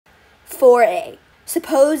4a.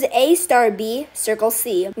 Suppose a star b circle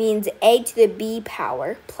c means a to the b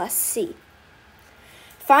power plus c.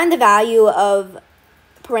 Find the value of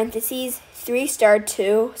parentheses 3 star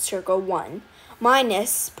 2 circle 1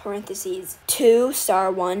 minus parentheses 2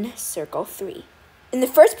 star 1 circle 3. In the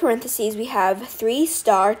first parentheses, we have 3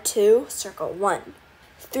 star 2 circle 1.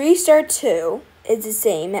 3 star 2 is the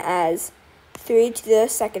same as 3 to the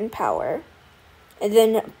second power, and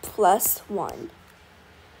then plus 1.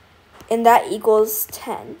 And that equals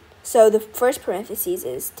 10. So the first parentheses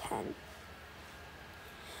is 10.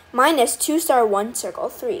 Minus 2 star 1 circle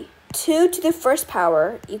 3. 2 to the first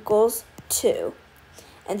power equals 2.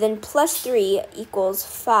 And then plus 3 equals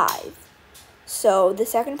 5. So the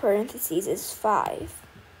second parentheses is 5.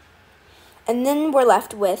 And then we're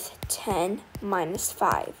left with 10 minus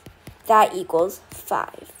 5. That equals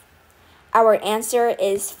 5. Our answer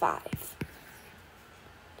is 5.